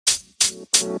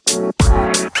What's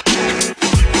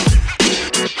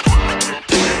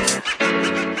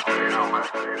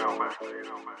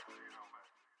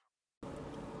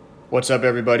up,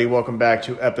 everybody? Welcome back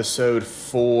to episode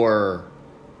 4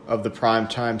 of the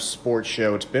Primetime Sports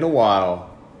Show. It's been a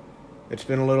while. It's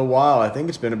been a little while. I think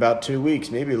it's been about 2 weeks,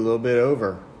 maybe a little bit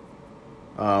over.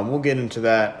 We'll get into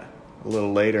that a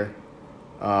little later.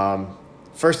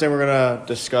 First thing we're going to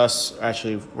discuss,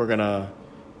 we're going to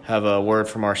have a word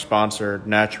from our sponsor,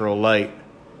 Natural Light.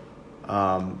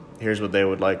 Here's what they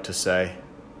would like to say.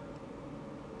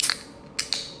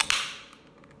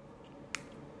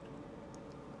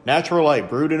 Natural Light,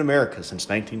 brewed in America since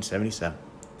 1977.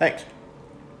 Thanks.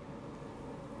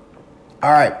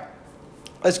 All right,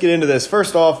 let's get into this.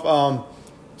 First off,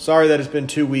 sorry that it's been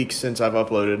 2 weeks since I've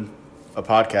uploaded a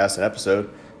podcast, an episode.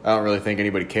 I don't really think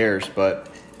anybody cares, but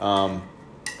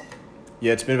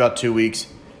it's been about 2 weeks.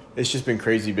 It's just been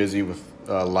crazy busy with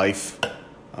life.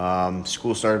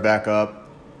 School started back up.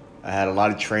 I had a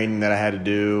lot of training that I had to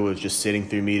do. It was just sitting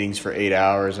through meetings for 8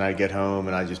 hours, and I'd get home,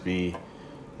 and I'd just be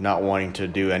not wanting to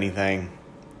do anything.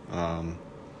 And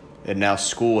now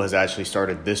school has actually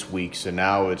started this week, so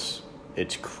now it's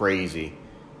crazy.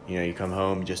 You know, you come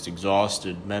home just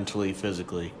exhausted mentally,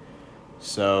 physically.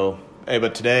 So,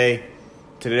 but today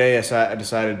I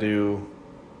decided to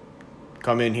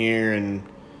come in here and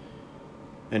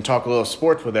talk a little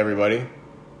sports with everybody.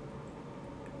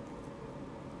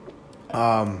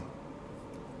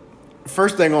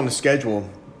 First thing on the schedule,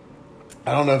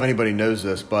 I don't know if anybody knows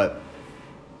this, but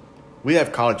we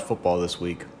have college football this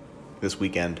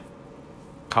weekend.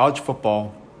 College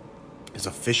football is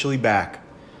officially back,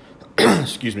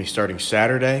 starting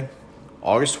Saturday,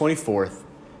 August 24th,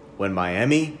 when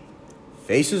Miami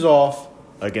faces off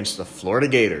against the Florida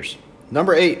Gators.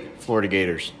 Number 8 Florida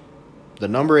Gators. The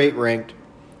number 8 ranked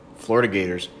Florida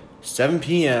Gators. 7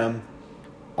 p.m.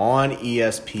 on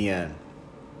ESPN.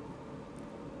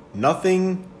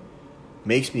 Nothing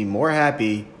makes me more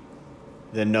happy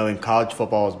than knowing college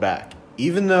football is back.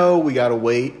 Even though we got to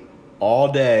wait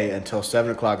all day until 7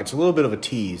 o'clock. It's a little bit of a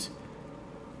tease.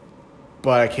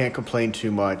 But I can't complain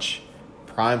too much.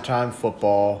 Primetime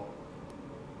football.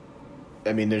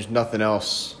 I mean, there's nothing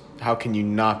else. How can you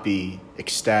not be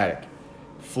ecstatic?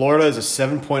 Florida is a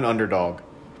 7-point underdog.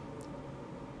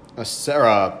 A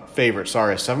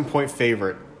 7-point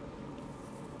favorite.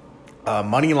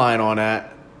 Money line on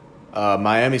that.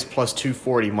 Miami's plus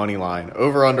 240 money line.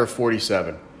 Over under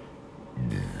 47.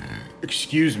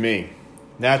 Excuse me.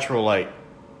 Natural Light.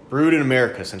 Brewed in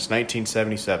America since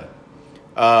 1977.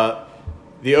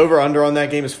 The over under on that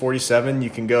game is 47. You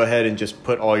can go ahead and just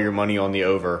put all your money on the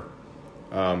over.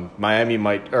 Florida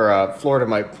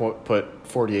might put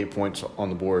 48 points on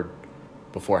the board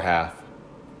before half.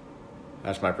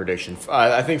 That's my prediction.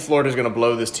 I think Florida's going to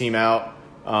blow this team out.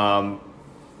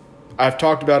 I've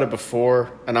talked about it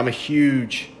before, and I'm a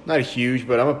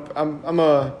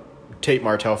Tate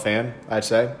Martell fan, I'd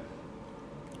say.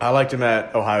 I liked him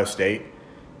at Ohio State.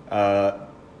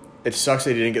 It sucks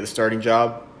that he didn't get the starting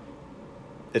job.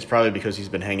 It's probably because he's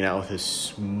been hanging out with his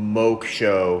smoke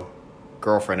show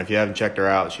girlfriend. If you haven't checked her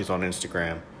out, she's on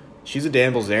Instagram. She's a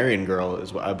Dan Bilzerian girl,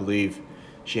 is what I believe.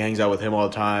 She hangs out with him all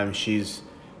the time. She's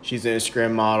an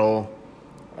Instagram model.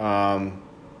 I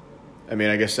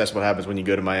guess that's what happens when you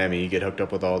go to Miami. You get hooked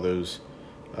up with all those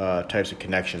types of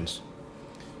connections.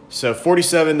 So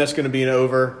 47, that's going to be an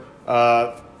over.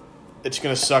 It's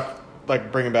going to suck,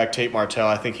 like bringing back Tate Martell.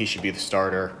 I think he should be the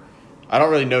starter. I don't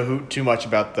really know too much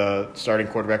about the starting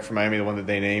quarterback for Miami, the one that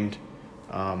they named.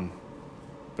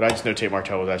 But I just know Tate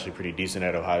Martell was actually pretty decent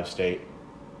at Ohio State.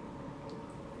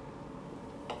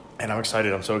 And I'm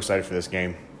excited. I'm so excited for this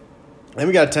game. Then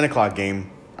we got a 10 o'clock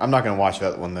game. I'm not going to watch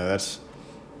that one, though.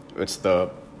 It's the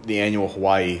annual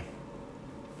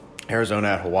Arizona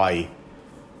at Hawaii.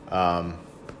 The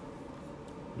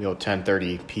old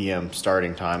 10:30 p.m.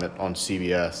 starting time on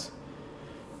CBS.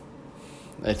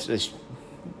 It's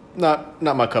not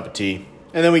my cup of tea.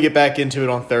 And then we get back into it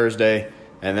on Thursday,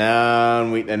 and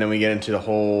then we get into the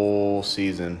whole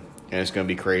season, and it's going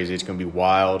to be crazy. It's going to be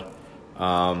wild.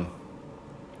 I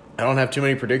don't have too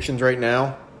many predictions right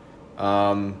now.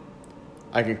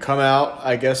 I can come out,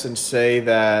 I guess, and say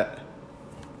that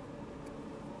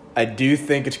I do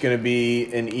think it's going to be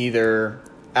in either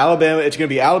Alabama. It's going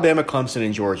to be Alabama, Clemson,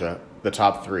 and Georgia, the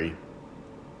top 3.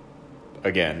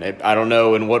 Again, I don't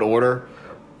know in what order,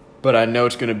 but I know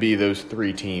it's going to be those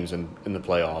 3 teams in the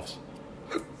playoffs.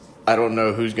 I don't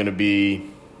know who's going to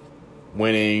be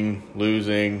winning,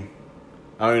 losing.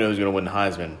 I don't even know who's going to win the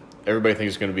Heisman. Everybody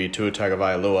thinks it's going to be Tua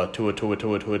Tagovailoa,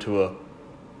 Tua.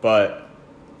 But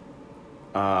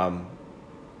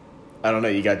I don't know.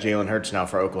 You got Jalen Hurts now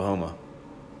for Oklahoma.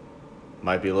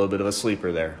 Might be a little bit of a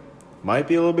sleeper there. Might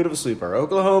be a little bit of a sleeper.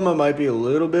 Oklahoma might be a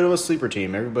little bit of a sleeper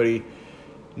team.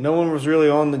 No one was really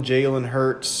on the Jalen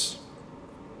Hurts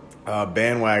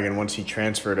bandwagon once he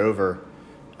transferred over.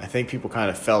 I think people kind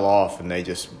of fell off and they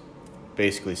just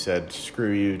basically said,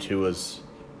 screw you, Tua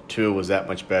was that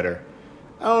much better.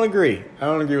 I don't agree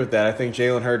with that. I think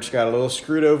Jalen Hurts got a little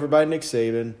screwed over by Nick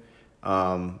Saban.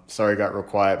 Sorry, got real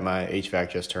quiet. My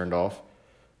HVAC just turned off.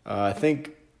 I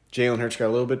think Jalen Hurts got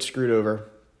a little bit screwed over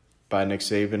by Nick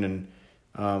Saban, and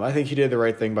I think he did the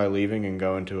right thing by leaving and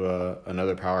going to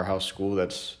another powerhouse school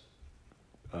that's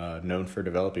known for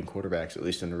developing quarterbacks, at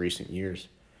least in the recent years.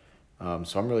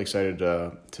 So I'm really excited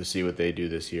to see what they do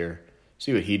this year,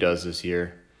 see what he does this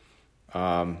year.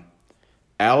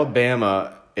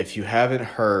 Alabama, if you haven't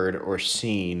heard or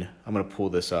seen, I'm going to pull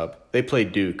this up. They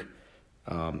played Duke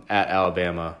at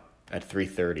Alabama at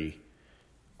 3:30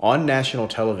 on national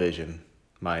television,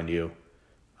 mind you.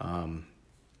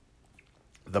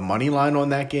 The money line on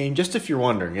that game, just if you're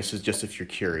wondering, this is just if you're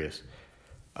curious,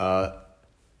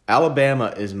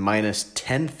 Alabama is minus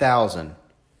 10,000.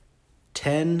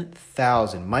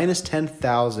 10,000. Minus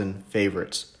 10,000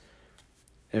 favorites.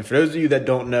 And for those of you that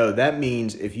don't know, that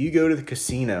means if you go to the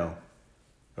casino,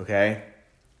 okay,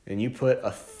 and you put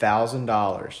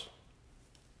 $1,000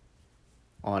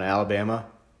 on Alabama,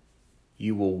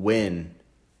 you will win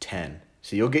 10.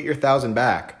 So you'll get your 1,000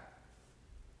 back,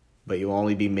 but you'll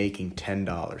only be making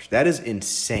 $10. That is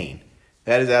insane.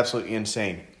 That is absolutely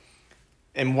insane.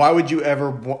 And why would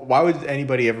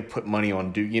anybody ever put money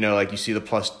on Duke? Like you see the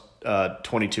plus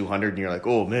 2,200 and you're like,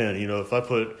 oh man, if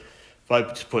I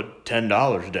just put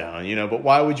 $10 down, but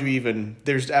why would you even,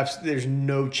 there's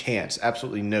no chance,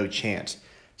 absolutely no chance.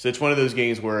 So it's one of those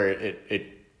games where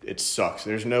it sucks.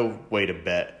 There's no way to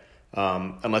bet,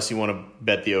 unless you want to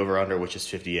bet the over under, which is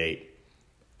 58.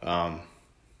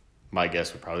 My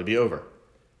guess would probably be over,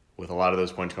 with a lot of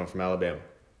those points coming from Alabama.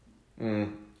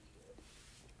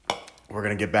 We're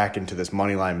going to get back into this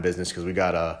money line business because we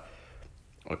got a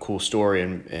cool story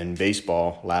in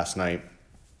baseball last night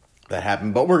that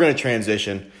happened. But we're going to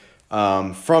transition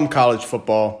from college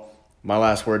football. My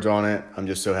last words on it, I'm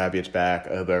just so happy it's back.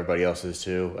 I hope everybody else is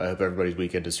too. I hope everybody's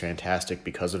weekend is fantastic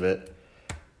because of it.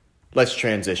 Let's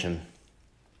transition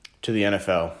to the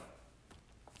NFL.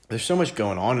 There's so much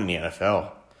going on in the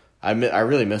NFL. I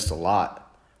really missed a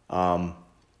lot.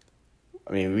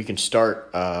 We can start...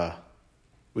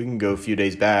 we can go a few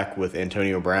days back with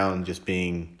Antonio Brown just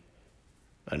being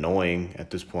annoying at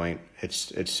this point.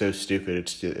 It's so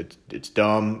stupid. It's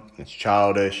dumb. It's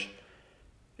childish.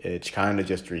 It's kind of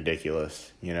just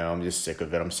ridiculous. I'm just sick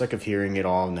of it. I'm sick of hearing it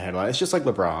all in the headline. It's just like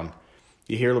LeBron.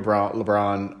 You hear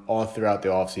LeBron all throughout the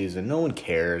offseason. No one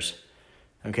cares.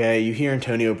 Okay? You hear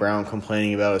Antonio Brown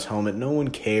complaining about his helmet. No one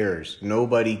cares.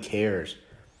 Nobody cares.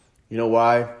 You know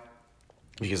why?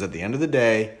 Because at the end of the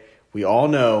day, we all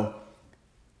know.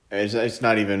 It's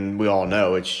not even we all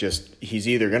know. It's just he's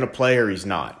either going to play or he's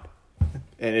not.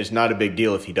 And it's not a big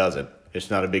deal if he doesn't. It's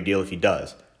not a big deal if he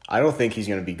does. I don't think he's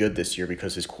going to be good this year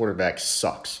because his quarterback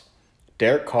sucks.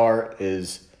 Derek Carr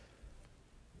is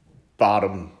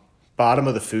bottom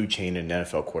of the food chain in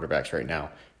NFL quarterbacks right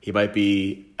now. He might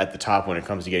be at the top when it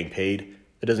comes to getting paid.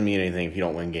 It doesn't mean anything if you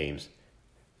don't win games.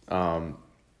 And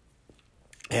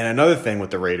another thing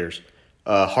with the Raiders,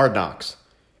 Hard Knocks.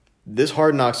 This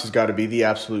Hard Knocks has got to be the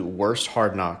absolute worst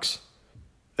Hard Knocks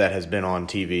that has been on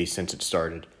TV since it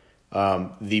started.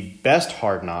 The best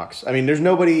Hard Knocks, there's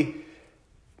nobody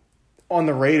on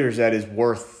the Raiders that is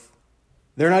worth...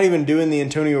 They're not even doing the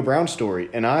Antonio Brown story.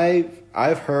 And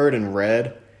I've heard and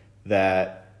read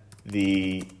that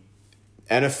the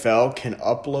NFL can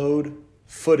upload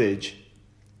footage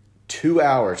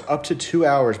up to 2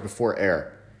 hours before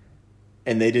air.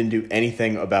 And they didn't do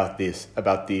anything about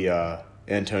the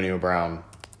Antonio Brown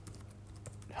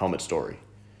helmet story.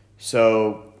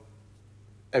 So,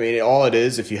 all it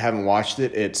is, if you haven't watched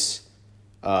it, it's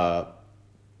John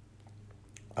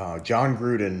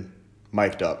Gruden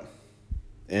mic'd up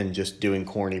and just doing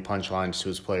corny punchlines to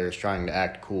his players, trying to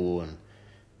act cool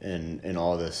and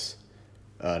all this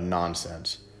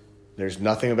nonsense. There's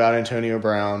nothing about Antonio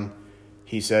Brown.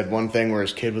 He said one thing where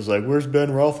his kid was like, "Where's Ben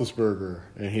Roethlisberger?"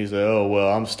 And he's like, "Oh, well,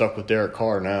 I'm stuck with Derek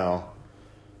Carr now."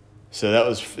 So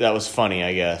that was funny,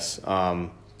 I guess.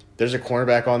 There's a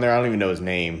cornerback on there. I don't even know his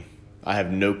name. I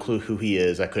have no clue who he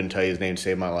is. I couldn't tell you his name to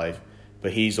save my life.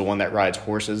 But he's the one that rides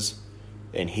horses,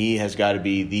 and he has got to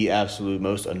be the absolute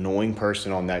most annoying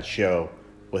person on that show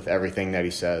with everything that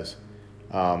he says.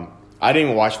 I didn't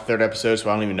even watch the third episode, so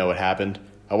I don't even know what happened.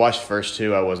 I watched the first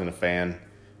two. I wasn't a fan.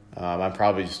 I'm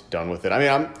probably just done with it. I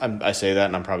mean, I say that,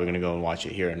 and I'm probably going to go and watch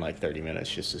it here in like 30 minutes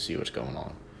just to see what's going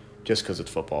on, just because it's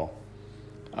football.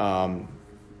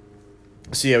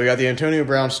 So, yeah, we got the Antonio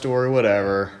Brown story,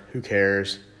 whatever. Who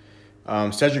cares?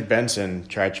 Cedric Benson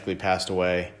tragically passed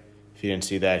away. If you didn't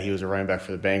see that, he was a running back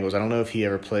for the Bengals. I don't know if he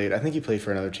ever played. I think he played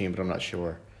for another team, but I'm not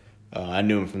sure. I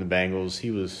knew him from the Bengals.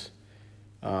 He was,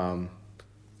 what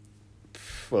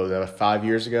was that, 5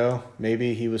 years ago?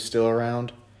 Maybe he was still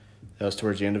around. That was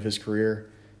towards the end of his career.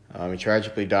 He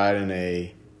tragically died in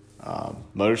a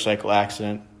motorcycle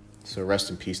accident. So rest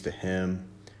in peace to him.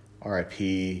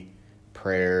 R.I.P.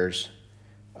 Prayers.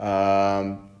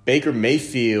 Baker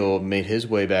Mayfield made his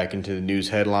way back into the news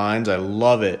headlines. I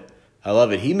love it.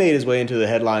 He made his way into the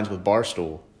headlines with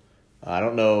Barstool. I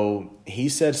don't know. He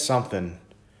said something.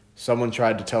 Someone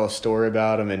tried to tell a story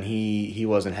about him, and he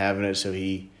wasn't having it. So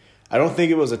I don't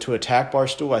think it was to attack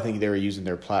Barstool. I think they were using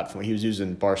their platform. He was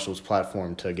using Barstool's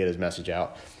platform to get his message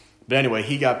out. But anyway,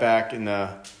 he got back in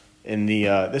the.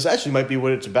 This actually might be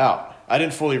what it's about. I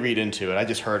didn't fully read into it. I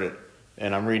just heard it,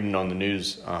 and I'm reading on the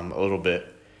news a little bit.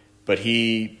 But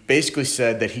he basically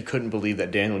said that he couldn't believe that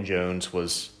Daniel Jones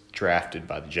was drafted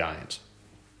by the Giants.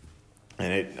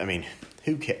 And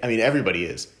everybody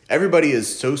is. Everybody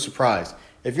is so surprised.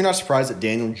 If you're not surprised that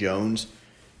Daniel Jones,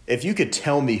 if you could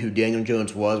tell me who Daniel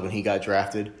Jones was when he got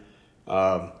drafted,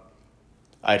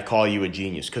 I'd call you a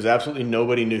genius, because absolutely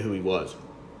nobody knew who he was.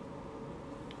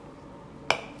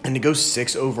 And to go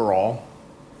 6th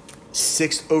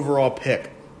overall pick,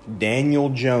 Daniel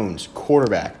Jones,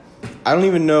 quarterback. I don't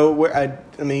even know where.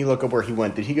 Let me look up where he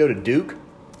went. Did he go to Duke?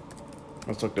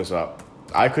 Let's look this up.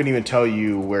 I couldn't even tell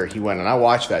you where he went, and I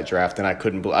watched that draft, and I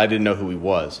didn't know who he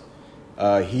was.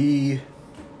 He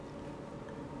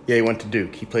went to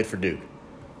Duke. He played for Duke.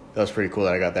 That was pretty cool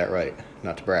that I got that right.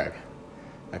 Not to brag.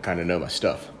 I kind of know my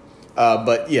stuff.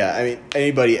 But yeah, I mean,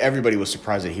 everybody was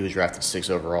surprised that he was drafted 6th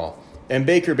overall. And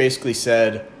Baker basically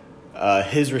said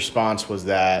his response was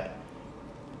that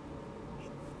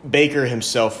Baker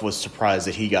himself was surprised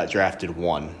that he got drafted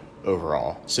 1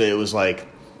 overall. So it was like,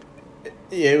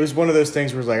 it was one of those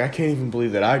things where it's like, I can't even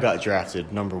believe that I got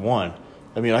drafted number 1.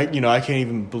 I mean, I can't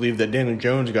even believe that Daniel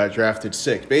Jones got drafted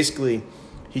 6th. Basically,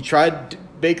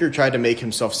 Baker tried to make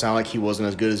himself sound like he wasn't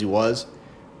as good as he was,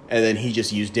 and then he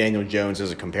just used Daniel Jones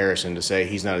as a comparison to say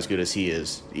he's not as good as he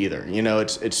is either. You know,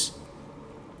 it's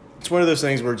one of those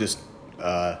things where just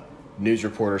news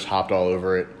reporters hopped all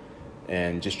over it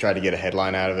and just tried to get a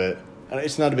headline out of it. And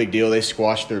it's not a big deal. They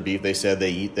squashed their beef. They said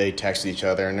they texted each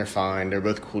other, and they're fine. They're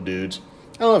both cool dudes.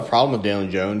 I don't have a problem with Daniel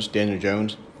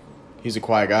Jones. He's a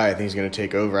quiet guy. I think he's going to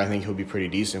take over. I think he'll be pretty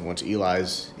decent once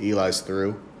Eli's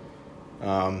through.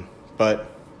 But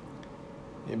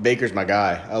Baker's my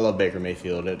guy. I love Baker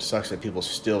Mayfield. It sucks that people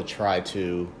still try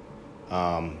to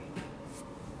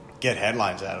get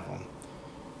headlines out of him.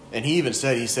 And he even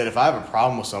said, if I have a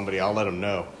problem with somebody, I'll let him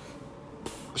know.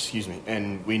 Excuse me.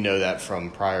 And we know that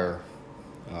from prior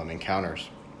encounters.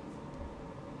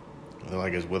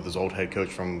 Like with his old head coach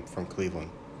from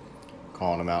Cleveland,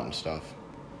 calling him out and stuff.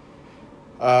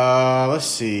 Let's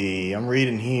see. I'm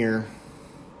reading here.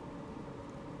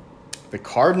 The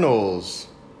Cardinals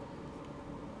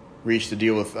reached a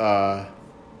deal with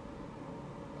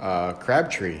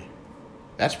Crabtree.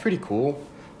 That's pretty cool.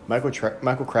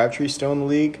 Michael Crabtree's still in the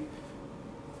league.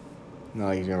 Not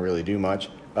like he's going to really do much.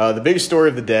 The biggest story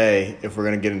of the day, if we're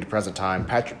going to get into present time,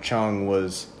 Patrick Chung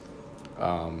was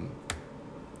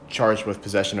charged with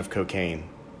possession of cocaine.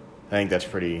 I think that's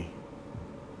pretty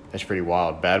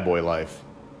wild. Bad boy life,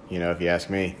 if you ask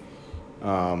me.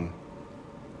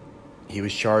 He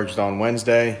was charged on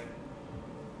Wednesday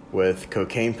with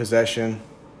cocaine possession.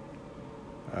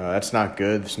 That's not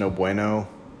good. It's no bueno.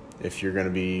 If you're going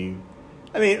to be...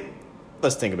 I mean,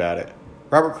 let's think about it.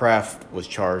 Robert Kraft was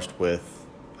charged with...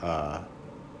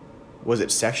 was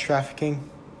it sex trafficking?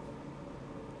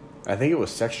 I think it was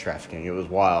sex trafficking. It was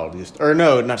wild.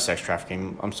 No, not sex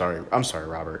trafficking. I'm sorry,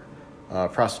 Robert.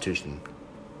 Prostitution,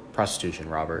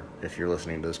 Robert, if you're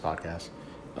listening to this podcast.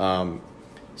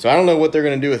 So I don't know what they're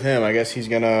going to do with him. I guess he'll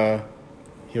go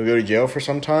to jail for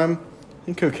some time. I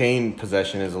think cocaine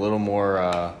possession is a little more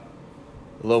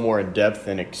in depth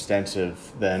and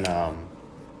extensive than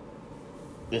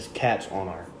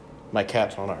my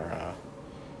cat's on our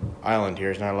island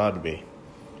here is not allowed to be.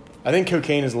 I think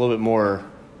cocaine is a little bit more.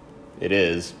 It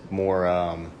is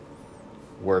more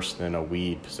worse than a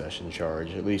weed possession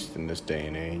charge, at least in this day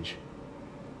and age.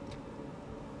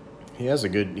 He's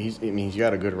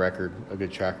got a good record, a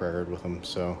good track record with him,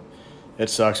 so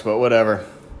it sucks, but whatever.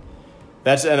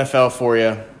 That's NFL for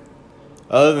you.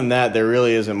 Other than that, there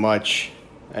really isn't much.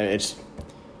 It's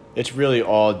really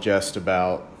all just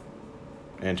about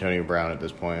Antonio Brown at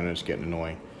this point, and it's getting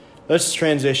annoying. Let's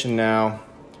transition now.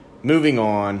 Moving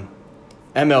on,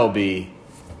 MLB,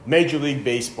 Major League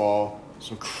Baseball.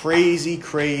 Some crazy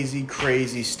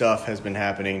stuff has been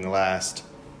happening in the last,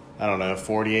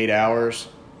 48 hours.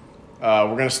 We're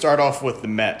going to start off with the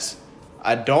Mets.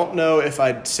 I don't know if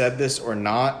I said this or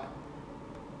not.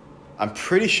 I'm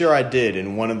pretty sure I did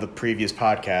in one of the previous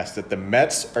podcasts that the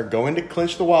Mets are going to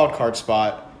clinch the wild card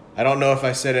spot. I don't know if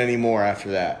I said any more after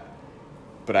that.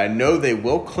 But I know they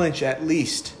will clinch at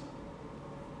least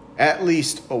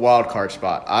a wild card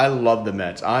spot. I love the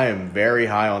Mets. I am very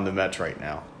high on the Mets right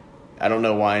now. I don't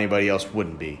know why anybody else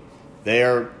wouldn't be. They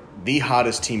are the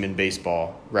hottest team in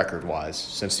baseball, record-wise,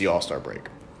 since the All-Star break.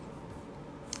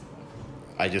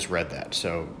 I just read that,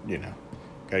 so,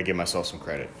 got to give myself some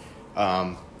credit.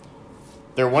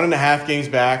 They're 1.5 games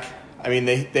back. I mean,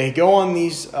 they go on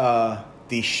these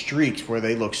streaks where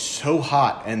they look so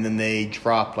hot and then they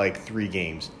drop like 3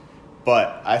 games.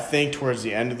 But I think towards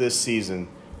the end of this season,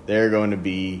 they're going to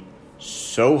be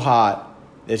so hot,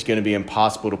 it's going to be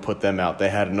impossible to put them out. They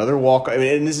had another walk. I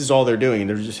mean, and this is all they're doing.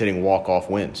 They're just hitting walk-off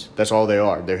wins. That's all they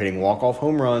are. They're hitting walk-off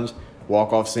home runs,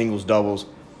 walk-off singles, doubles.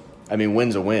 I mean,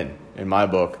 win's a win in my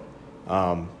book.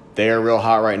 They are real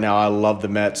hot right now. I love the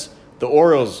Mets. The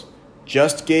Orioles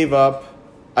just gave up.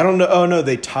 I don't know. Oh, no,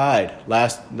 they tied.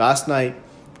 Last night,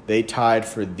 they tied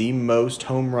for the most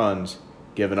home runs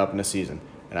given up in a season.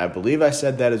 And I believe I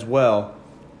said that as well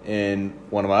in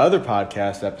one of my other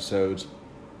podcast episodes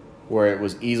where it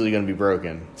was easily going to be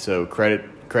broken. So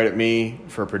credit me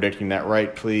for predicting that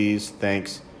right, please.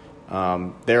 Thanks.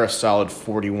 They're a solid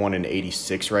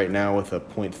 41-86 right now with a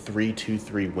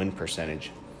 .323 win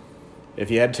percentage.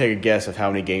 If you had to take a guess of how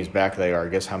many games back they are,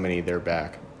 guess how many they're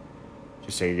back.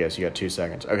 Just take a guess. You got 2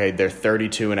 seconds. Okay, they're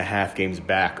 32.5 games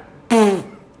back.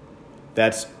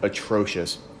 That's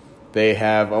atrocious. They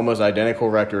have almost identical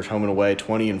records home and away,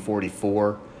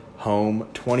 20-44 home,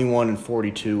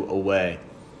 21-42 away.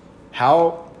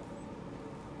 How?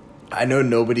 I know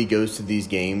nobody goes to these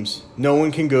games. No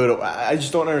one can go to. I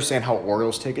just don't understand how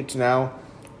Orioles tickets now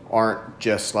aren't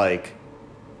just like.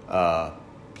 How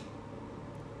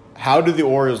do the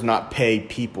Orioles not pay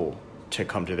people to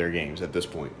come to their games at this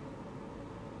point?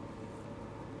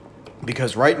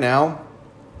 Because right now,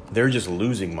 they're just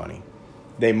losing money.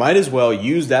 They might as well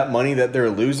use that money that they're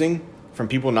losing from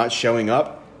people not showing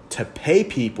up to pay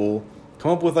people.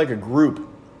 Come up with like a group.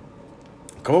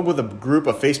 Come up with a group,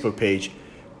 a Facebook page,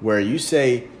 where you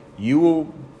say your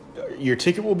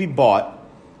ticket will be bought,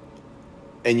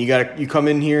 and you come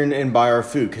in here and buy our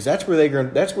food, because that's where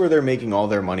they're making all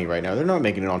their money right now. They're not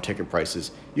making it on ticket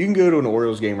prices. You can go to an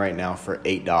Orioles game right now for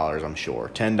 $8, I'm sure,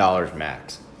 $10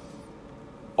 max.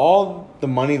 All the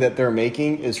money that they're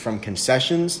making is from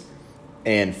concessions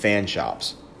and fan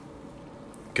shops,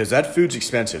 because that food's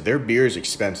expensive. Their beer is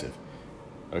expensive.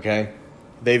 Okay,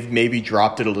 they've maybe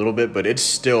dropped it a little bit, but it's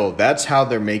still, that's how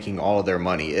they're making all of their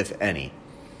money, if any.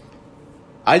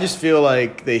 I just feel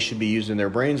like they should be using their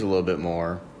brains a little bit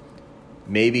more.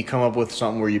 Maybe come up with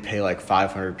something where you pay like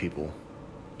 500 people.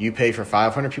 You pay for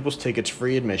 500 people's tickets,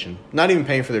 free admission. Not even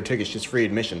paying for their tickets, just free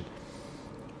admission.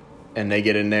 And they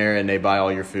get in there and they buy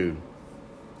all your food.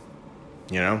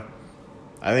 I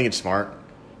think it's smart.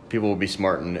 People will be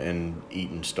smart and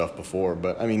eating stuff before.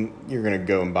 But, I mean, you're going to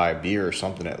go and buy a beer or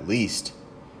something at least.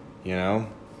 That's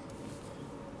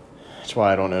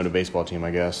why I don't own a baseball team,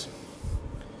 I guess.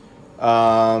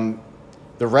 The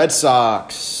Red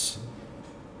Sox,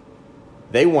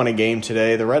 they won a game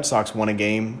today. The Red Sox won a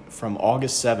game from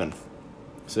August 7th.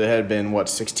 So it had been,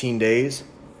 16 days?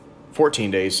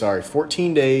 14 days,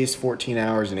 14 days, 14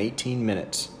 hours, and 18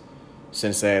 minutes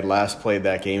since they had last played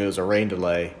that game. It was a rain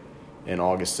delay in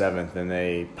August 7th, and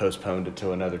they postponed it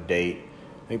to another date.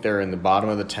 I think they're in the bottom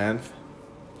of the 10th.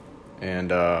 And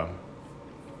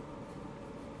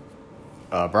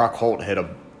Brock Holt hit a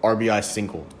RBI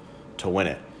single to win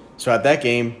it. So at that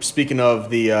game, speaking of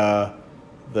the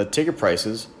ticket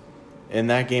prices, in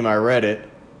that game I read it,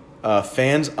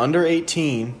 fans under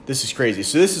 18, this is crazy.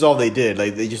 So this is all they did.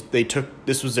 Like they took,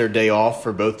 this was their day off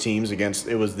for both teams against,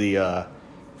 it was the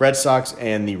Red Sox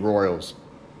and the Royals.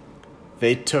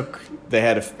 They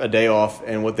had a day off,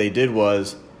 and what they did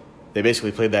was they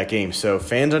basically played that game. So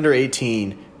fans under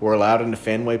 18 were allowed into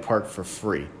Fenway Park for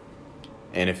free.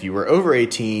 And if you were over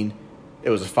 18,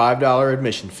 it was a $5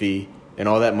 admission fee, and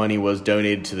all that money was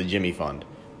donated to the Jimmy Fund,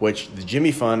 which the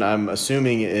Jimmy Fund, I'm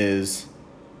assuming, is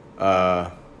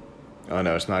oh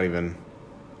no, it's not even,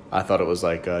 I thought it was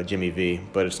like Jimmy V,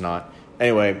 but it's not.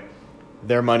 Anyway,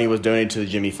 their money was donated to the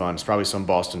Jimmy Fund. It's probably some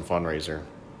Boston fundraiser.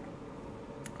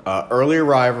 Early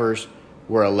arrivals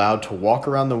were allowed to walk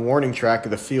around the warning track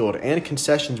of the field, and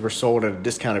concessions were sold at a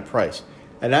discounted price.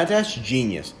 And that's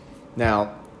genius.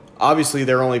 Now, obviously,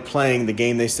 they're only playing the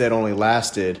game they said only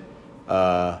lasted,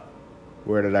 where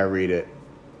did I read it?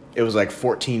 It was like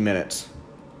 14 minutes.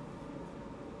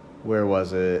 Where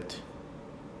was it?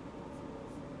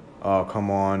 Oh,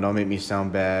 come on. Don't make me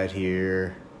sound bad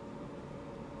here.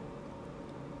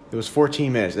 It was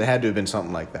 14 minutes. It had to have been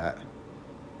something like that.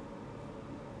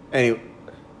 Anyway,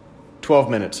 12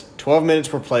 minutes. 12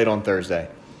 minutes were played on Thursday.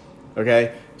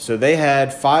 Okay? So they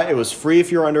had it was free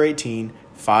if you were under 18,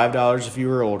 $5 if you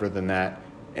were older than that,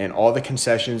 and all the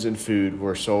concessions and food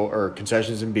were sold, or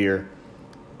concessions and beer,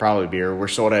 probably beer, were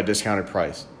sold at a discounted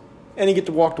price. And you get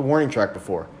to walk the warning track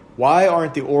before. Why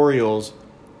aren't the Orioles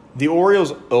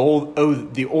owe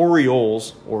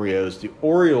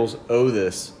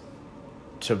this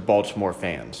to Baltimore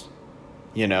fans?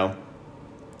 You know,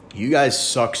 you guys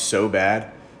suck so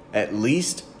bad. At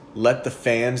least let the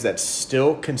fans that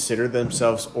still consider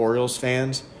themselves Orioles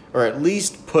fans, or at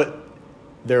least put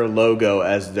their logo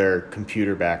as their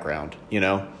computer background, you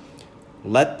know?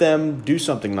 Let them do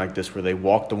something like this where they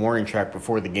walk the warning track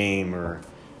before the game, or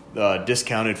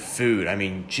discounted food. I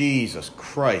mean, Jesus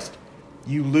Christ.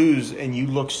 You lose and you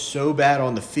look so bad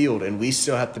on the field, and we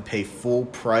still have to pay full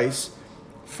price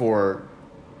for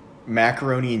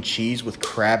macaroni and cheese with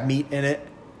crab meat in it?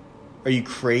 Are you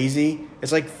crazy?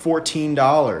 It's like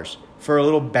 $14 for a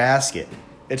little basket.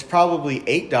 It's probably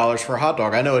 $8 for a hot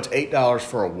dog. I know it's $8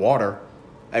 for a water.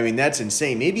 I mean, that's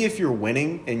insane. Maybe if you're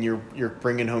winning and you're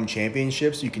bringing home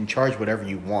championships, you can charge whatever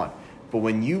you want. But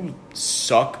when you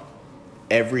suck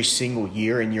every single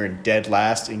year and you're in dead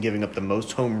last and giving up the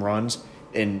most home runs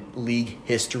in league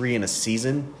history in a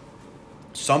season,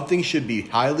 something should be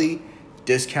highly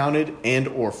discounted and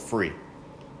or free.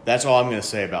 That's all I'm going to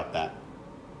say about that.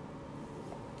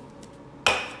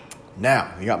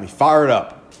 Now, you got me fired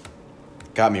up.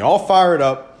 Got me all fired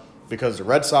up because the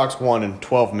Red Sox won in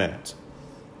 12 minutes.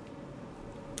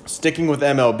 Sticking with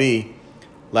MLB,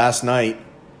 last night,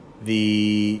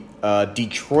 the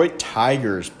Detroit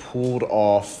Tigers pulled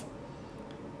off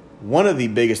one of the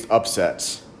biggest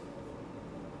upsets.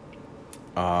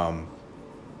 I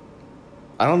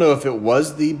don't know if it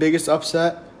was the biggest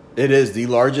upset. It is the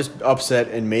largest upset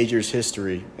in Majors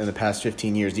history in the past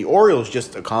 15 years. The Orioles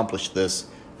just accomplished this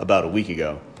about a week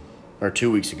ago, or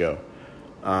 2 weeks ago.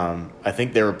 I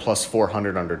think they were plus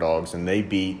 400 underdogs, and they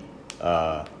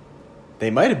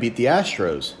might have beat the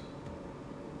Astros.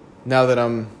 Now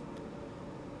that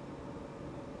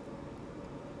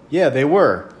yeah, they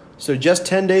were. So just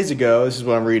 10 days ago, this is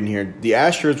what I'm reading here, the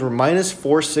Astros were minus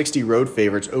 460 road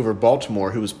favorites over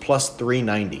Baltimore, who was plus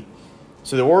 390.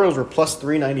 So the Orioles were plus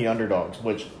 390 underdogs,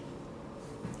 which,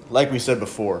 like we said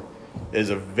before, is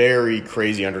a very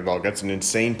crazy underdog. That's an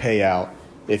insane payout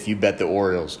if you bet the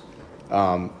Orioles.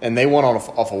 And they won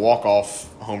off a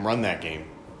walk-off home run that game.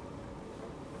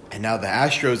 And now the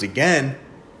Astros, again,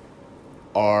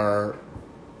 are,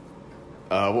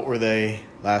 what were they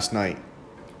last night?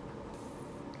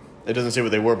 It doesn't say what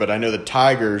they were, but I know the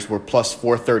Tigers were plus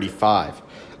 435.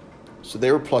 So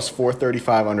they were plus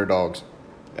 435 underdogs,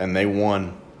 and they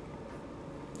won.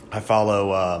 I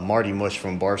follow Marty Mush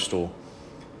from Barstool.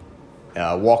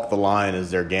 Walk the Line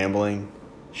is their gambling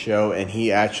show, and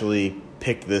he actually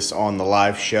picked this on the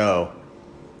live show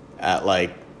at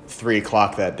like 3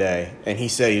 o'clock that day. And he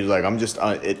said, he was like, I'm just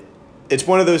it's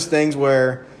one of those things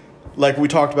where, like we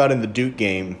talked about in the Duke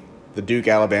game, the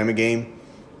Duke-Alabama game,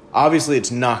 obviously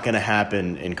it's not going to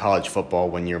happen in college football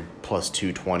when you're plus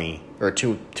 220 or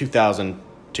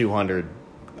 2,200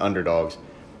 underdogs.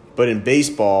 But in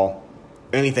baseball,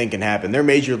 anything can happen. They're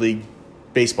Major League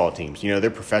Baseball teams. You know, they're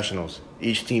professionals.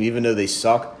 Each team, even though they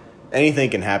suck, anything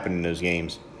can happen in those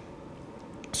games.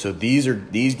 So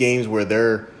these games where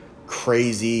they're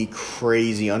crazy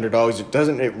underdogs.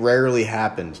 It rarely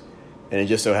happens. And it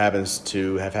just so happens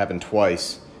to have happened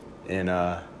twice in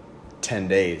 10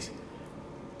 days.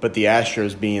 But the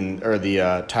Astros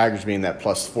the Tigers being that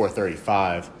plus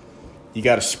 435, you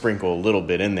got to sprinkle a little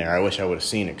bit in there. I wish I would have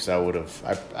seen it because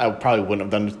I probably wouldn't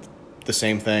have done the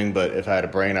same thing, but if I had a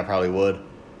brain, I probably would.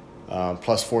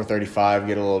 Plus 435,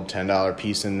 get a little $10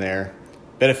 piece in there.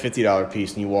 Bet a $50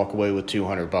 piece and you walk away with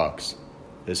 $200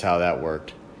 is how that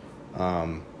worked.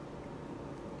 A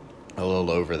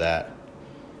little over that.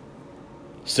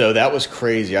 So that was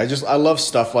crazy. I love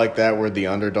stuff like that where the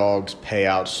underdogs pay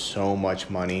out so much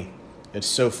money. It's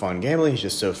so fun. Gambling is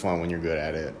just so fun when you're good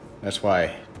at it. That's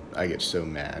why I get so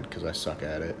mad because I suck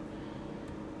at it.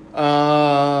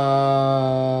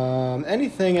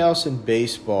 Anything else in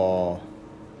baseball?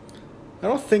 I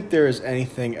don't think there is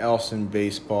anything else in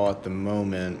baseball at the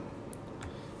moment.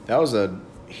 That was a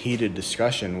heated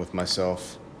discussion with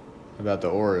myself about the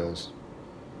Orioles.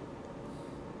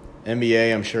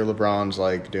 NBA, I'm sure LeBron's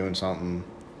like doing something.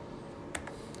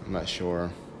 I'm not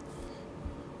sure.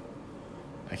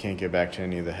 I can't get back to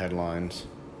any of the headlines.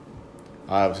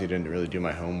 I obviously didn't really do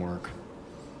my homework.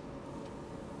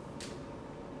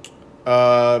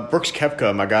 Brooks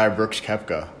Koepka, my guy Brooks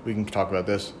Koepka. We can talk about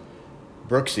this.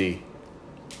 Brooksy.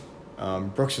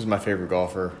 Brooks is my favorite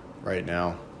golfer right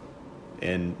now.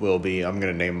 And will be.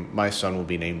 My son will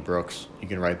be named Brooks. You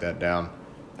can write that down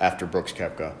after Brooks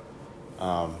Koepka.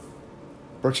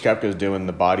 Brooks Koepka is doing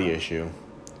the body issue.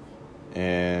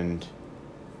 And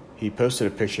he posted a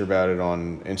picture about it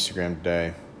on Instagram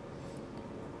today.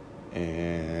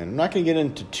 And I'm not going to get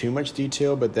into too much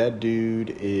detail, but that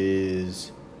dude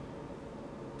is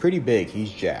pretty big.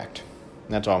 He's jacked.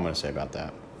 And that's all I'm going to say about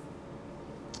that.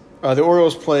 The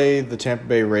Orioles play the Tampa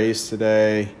Bay Rays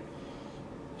today.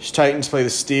 Titans play the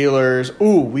Steelers.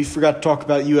 Ooh, we forgot to talk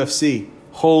about UFC.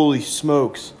 Holy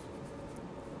smokes.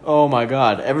 Oh, my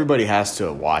God. Everybody has to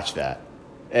have watched that.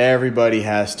 Everybody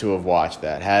has to have watched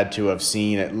that. Had to have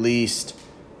seen at least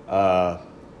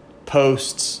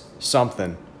posts,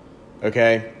 something.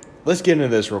 Okay? Let's get into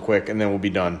this real quick, and then we'll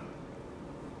be done.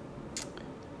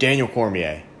 Daniel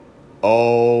Cormier.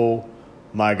 Oh,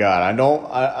 my God.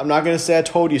 I'm not going to say I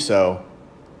told you so,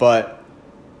 but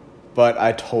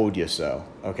I told you so.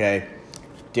 Okay?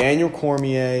 Daniel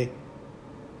Cormier,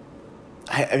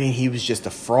 I mean, he was just a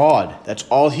fraud. That's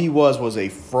all he was a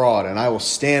fraud, and I will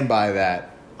stand by that.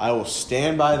 I will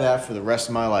stand by that for the rest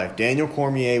of my life. Daniel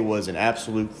Cormier was an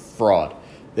absolute fraud.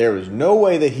 There was no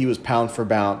way that he was pound for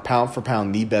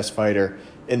pound, the best fighter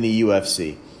in the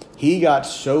UFC. He got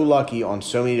so lucky on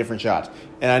so many different shots.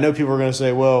 And I know people are going to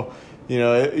say, well, you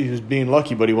know, he was being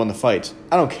lucky, but he won the fights.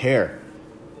 I don't care.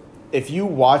 If you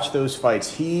watch those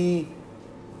fights, he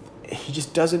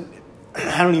just doesn't –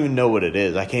 I don't even know what it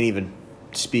is. I can't even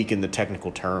speak in the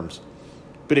technical terms.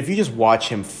 But if you just watch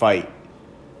him fight,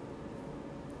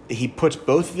 he puts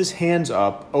both of his hands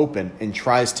up open and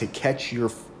tries to catch your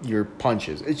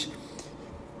punches.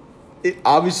 It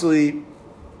obviously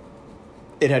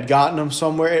it had gotten him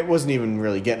somewhere. It wasn't even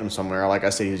really getting him somewhere. Like I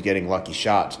said, he was getting lucky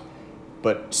shots.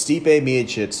 But Stipe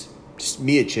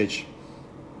Miocic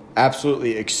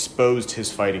absolutely exposed his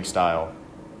fighting style.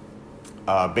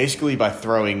 Basically by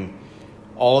throwing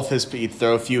all of he'd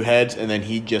throw a few heads and then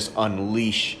he'd just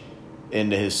unleash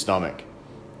into his stomach.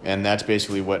 And that's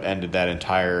basically what ended that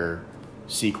entire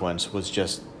sequence, was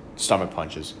just stomach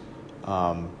punches.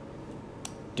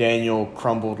 Daniel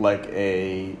crumbled like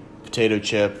a potato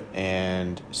chip,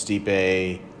 and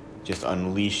Stipe just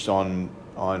unleashed on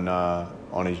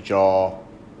his jaw.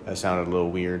 That sounded a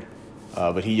little weird.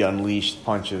 But he unleashed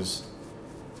punches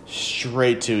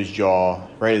straight to his jaw,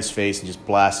 right at his face, and just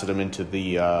blasted him into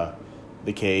the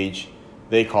cage.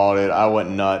 They called it. I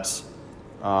went nuts.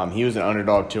 He was an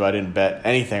underdog, too. I didn't bet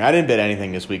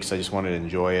anything this week because I just wanted to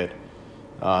enjoy it.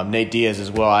 Nate Diaz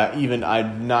as well.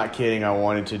 I'm not kidding. I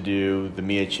wanted to do the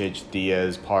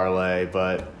Miocic-Diaz parlay,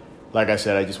 but like I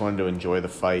said, I just wanted to enjoy the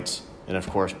fights. And, of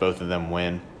course, both of them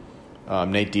win.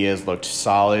 Nate Diaz looked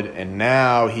solid, and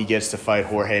now he gets to fight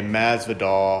Jorge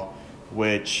Masvidal,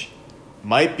 which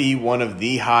might be one of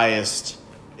the highest,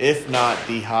 if not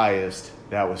the highest.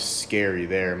 That was scary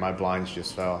there. My blinds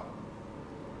just fell.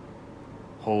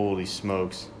 Holy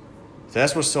smokes. So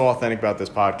that's what's so authentic about this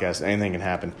podcast. Anything can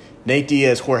happen. Nate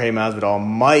Diaz, Jorge Masvidal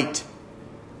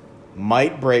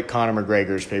might break Conor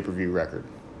McGregor's pay-per-view record.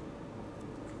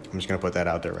 I'm just going to put that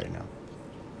out there right now.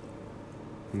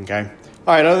 Okay?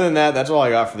 All right, other than that, that's all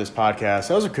I got for this podcast.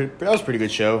 That was a pretty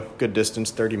good show. Good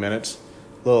distance, 30 minutes.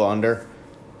 A little under.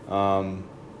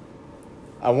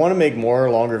 I want to make more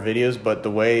longer videos, but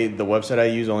the way the website I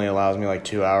use only allows me like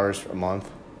 2 hours a month.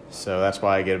 So that's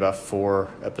why I get about 4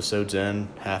 episodes in,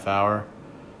 half hour.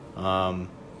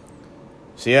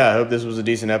 So yeah, I hope this was a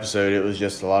decent episode. It was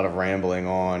just a lot of rambling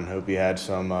on. Hope you had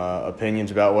some opinions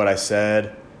about what I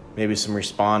said, maybe some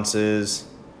responses,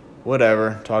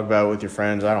 whatever. Talk about it with your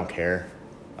friends. I don't care.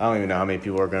 I don't even know how many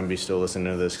people are going to be still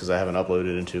listening to this because I haven't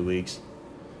uploaded in 2 weeks.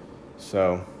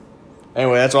 So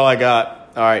anyway, that's all I got.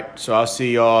 All right, so I'll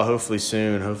see y'all hopefully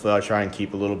soon. Hopefully I'll try and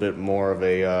keep a little bit more of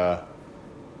a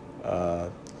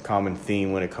common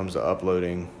theme when it comes to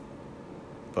uploading,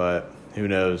 but who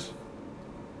knows.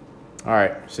 All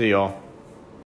right, see y'all.